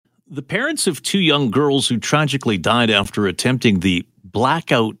The parents of two young girls who tragically died after attempting the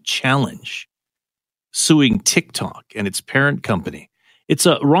Blackout Challenge, suing TikTok and its parent company. It's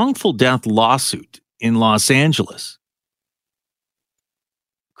a wrongful death lawsuit in Los Angeles.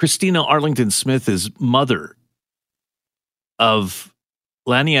 Christina Arlington Smith is mother of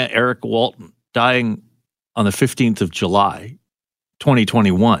Lania Eric Walton, dying on the 15th of July,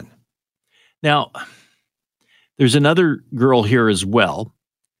 2021. Now, there's another girl here as well.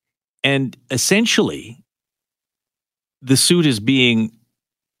 And essentially, the suit is being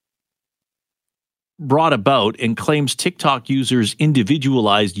brought about and claims TikTok users'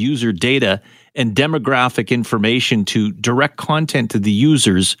 individualized user data and demographic information to direct content to the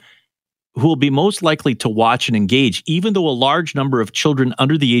users who will be most likely to watch and engage, even though a large number of children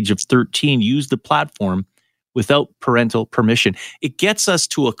under the age of 13 use the platform without parental permission. It gets us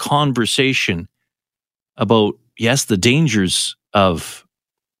to a conversation about, yes, the dangers of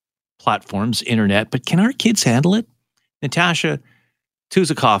platforms, internet, but can our kids handle it? Natasha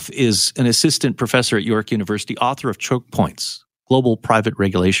Tusikov is an assistant professor at York University, author of Chokepoints, Global Private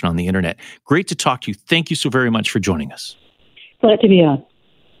Regulation on the Internet. Great to talk to you. Thank you so very much for joining us. Glad to be on.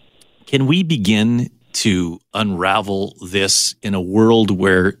 Can we begin to unravel this in a world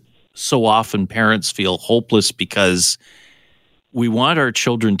where so often parents feel hopeless because we want our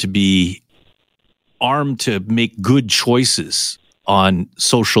children to be armed to make good choices on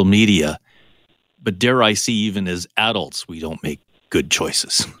social media, but dare I say, even as adults, we don't make good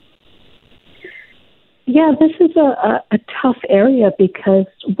choices? Yeah, this is a tough area because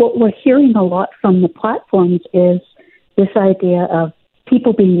what we're hearing a lot from the platforms is this idea of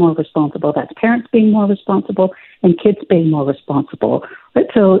people being more responsible. That's parents being more responsible and kids being more responsible. Right?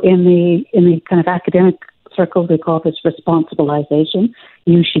 So in the kind of academic circles, we call this responsibilization.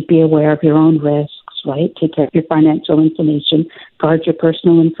 You should be aware of your own risks, right? Take care of your financial information, guard your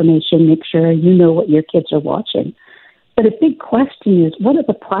personal information, make sure you know what your kids are watching. But a big question is, what are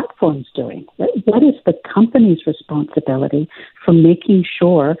the platforms doing? What is the company's responsibility for making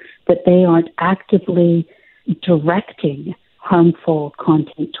sure that they aren't actively directing harmful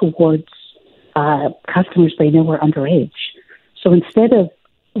content towards customers they know are underage? So instead of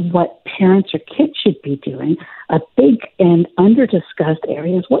what parents or kids should be doing, a big and under-discussed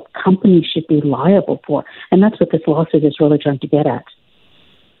area is what companies should be liable for. And that's what this lawsuit is really trying to get at.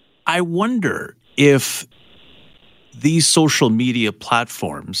 I wonder if these social media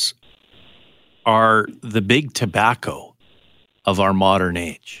platforms are the big tobacco of our modern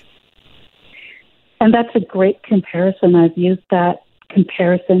age. And that's a great comparison. I've used that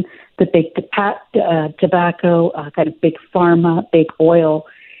comparison, the big tobacco, kind of big pharma, big oil,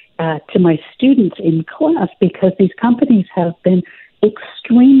 to my students in class, because these companies have been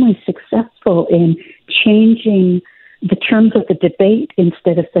extremely successful in changing the terms of the debate.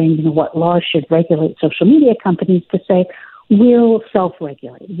 Instead of saying, what laws should regulate social media companies, to say, we'll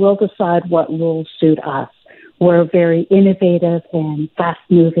self-regulate. We'll decide what rules suit us. We're very innovative and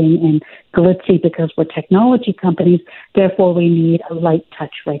fast-moving and glitzy because we're technology companies. Therefore, we need a light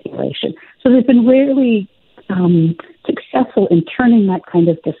touch regulation. So they've been really successful in turning that kind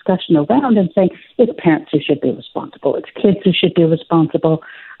of discussion around and saying it's parents who should be responsible, it's kids who should be responsible.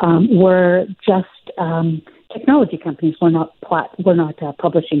 We're just technology companies. We're not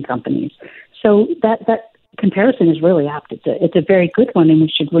publishing companies. So that comparison is really apt. It's a very good one, and we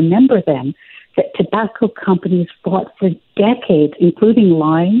should remember then that tobacco companies fought for decades, including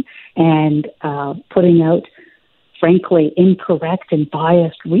lying and putting out, frankly, incorrect and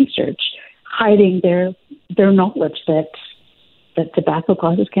biased research, hiding their knowledge that tobacco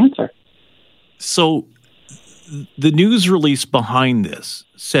causes cancer. So the news release behind this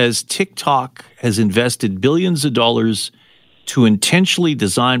says TikTok has invested billions of dollars to intentionally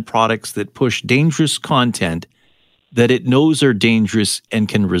design products that push dangerous content that it knows are dangerous and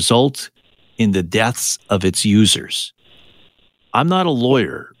can result in the deaths of its users. I'm not a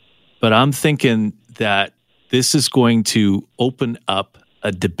lawyer, but I'm thinking that this is going to open up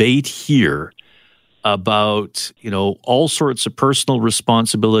a debate here about, all sorts of personal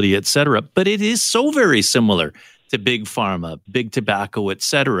responsibility, et cetera. But it is so very similar to big pharma, big tobacco, et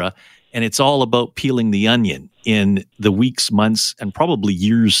cetera. And it's all about peeling the onion in the weeks, months, and probably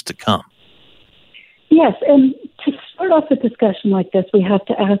years to come. Yes. And to start off a discussion like this, we have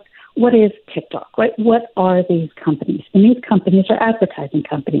to ask, what is TikTok, right? What are these companies? And these companies are advertising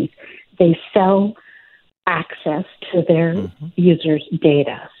companies. They sell access to their users'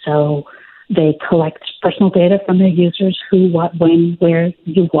 data. So they collect personal data from their users, who, what, when, where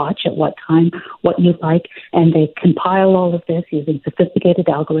you watch, at what time, what you like, and they compile all of this using sophisticated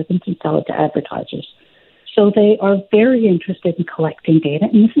algorithms and sell it to advertisers. So they are very interested in collecting data,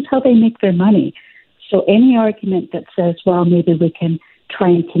 and this is how they make their money. So any argument that says, well, maybe we can try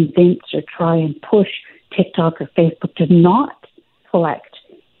and convince or try and push TikTok or Facebook to not collect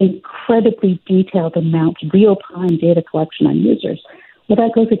incredibly detailed amounts, real-time data collection on users, well,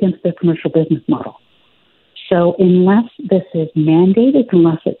 that goes against their commercial business model. So unless this is mandated,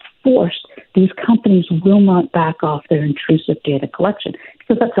 unless it's forced, these companies will not back off their intrusive data collection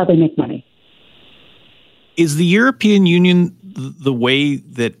because that's how they make money. Is the European Union the way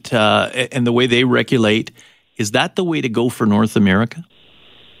that, and the way they regulate, is that the way to go for North America?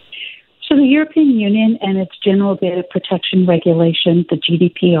 So the European Union and its General Data Protection Regulation, the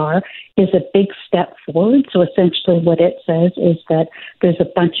GDPR, is a big step forward. So essentially what it says is that there's a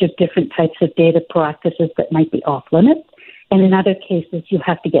bunch of different types of data practices that might be off limits. And in other cases, you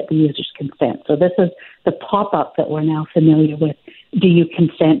have to get the user's consent. So this is the pop-up that we're now familiar with. Do you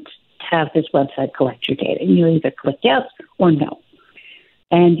consent to have this website collect your data? And you either click yes or no.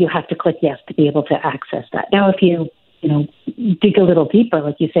 And you have to click yes to be able to access that. Now, if you dig a little deeper,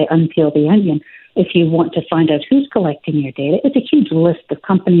 like you say, unpeel the onion, if you want to find out who's collecting your data, it's a huge list of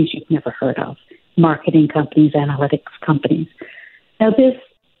companies you've never heard of, marketing companies, analytics companies. Now, this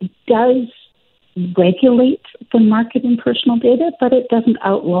does regulate the market in personal data, but it doesn't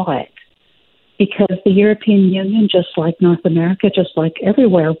outlaw it because the European Union, just like North America, just like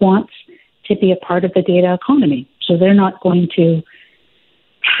everywhere, wants to be a part of the data economy. So they're not going to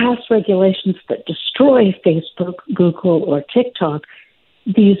pass regulations that destroy Facebook, Google, or TikTok.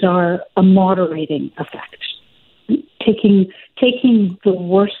 These are a moderating effect, taking the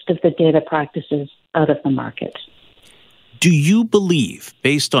worst of the data practices out of the market. Do you believe,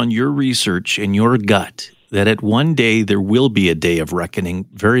 based on your research and your gut, that at one day there will be a day of reckoning,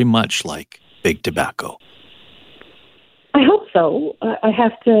 very much like big tobacco? I hope so. I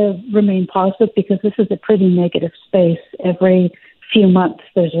have to remain positive because this is a pretty negative space. Every few months,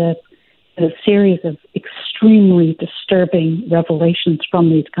 there's a series of extremely disturbing revelations from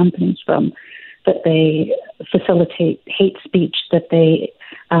these companies, from that they facilitate hate speech, that they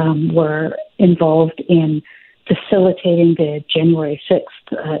were involved in facilitating the January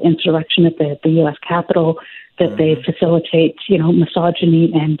 6th insurrection at the U.S. Capitol, that they facilitate,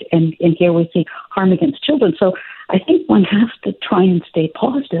 misogyny, and here we see harm against children. So I think one has to try and stay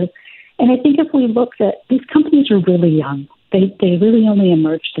positive. And I think if we look at these companies are really young. They really only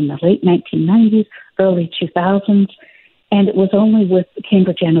emerged in the late 1990s, early 2000s, and it was only with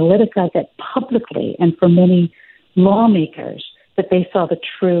Cambridge Analytica that publicly and for many lawmakers that they saw the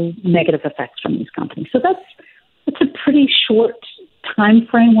true negative effects from these companies. So that's a pretty short time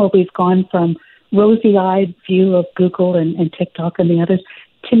frame where we've gone from rosy-eyed view of Google and TikTok and the others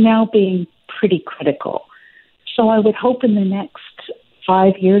to now being pretty critical. So I would hope in the next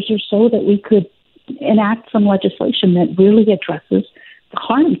 5 years or so that we could enact some legislation that really addresses the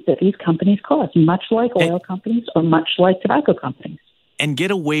harms that these companies cause, much like oil companies or much like tobacco companies. And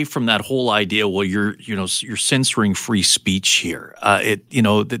get away from that whole idea. Well, you're censoring free speech here.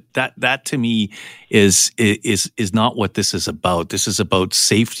 That to me is not what this is about. This is about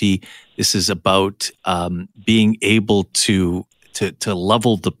safety. This is about being able to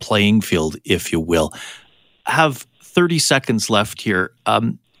level the playing field, if you will. I have 30 seconds left here.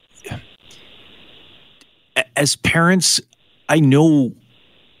 As parents, I know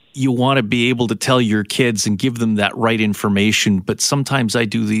you want to be able to tell your kids and give them that right information, but sometimes I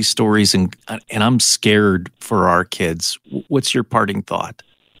do these stories and I'm scared for our kids. What's your parting thought?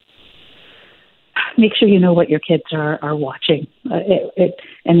 Make sure you know what your kids are watching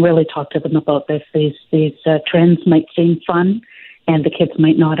and really talk to them about this. These trends might seem fun and the kids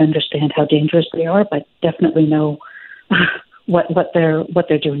might not understand how dangerous they are, but definitely know what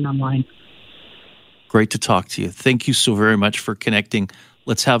they're doing online. Great to talk to you. Thank you so very much for connecting.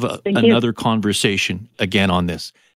 Let's have another conversation again on this.